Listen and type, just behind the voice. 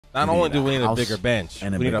Not only do we need a bigger bench, we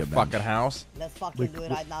need a fucking house. Let's fucking do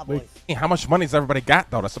it right now, boys. Hey, how much money does everybody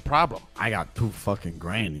got, though? That's the problem. I got 2 fucking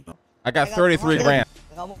grand. You know? I got 33 grand.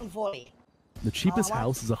 I got 140. The cheapest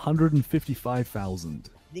house is 155,000.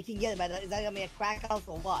 You can get it, man. Is that gonna be a crack house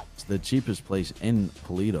or what? The cheapest place in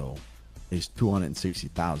Toledo is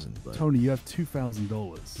 260,000. Tony, you have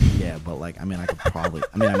 $2,000. Yeah, but like, I mean, I could probably.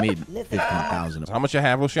 I mean, I made 15,000. How much you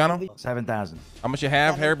have, Luciano? 7,000. How much you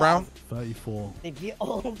have, Harry Brown? 34. If you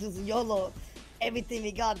own this YOLO, everything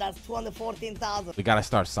we got, that's 214,000. We gotta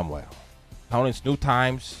start somewhere. Tony's new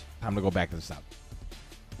times. Time to go back to the south.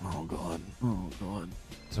 Oh god. Oh god.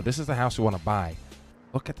 So this is the house we want to buy.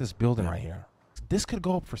 Look at this building right here. This could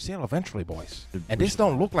go up for sale eventually, boys. And this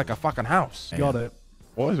don't look like a fucking house. Got it.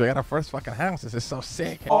 Boys, we got our first fucking house. This is so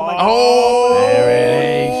sick. Oh my God. There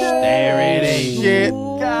it is. There it is. Shit.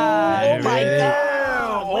 Oh my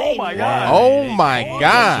god. Oh my god. Oh my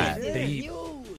god.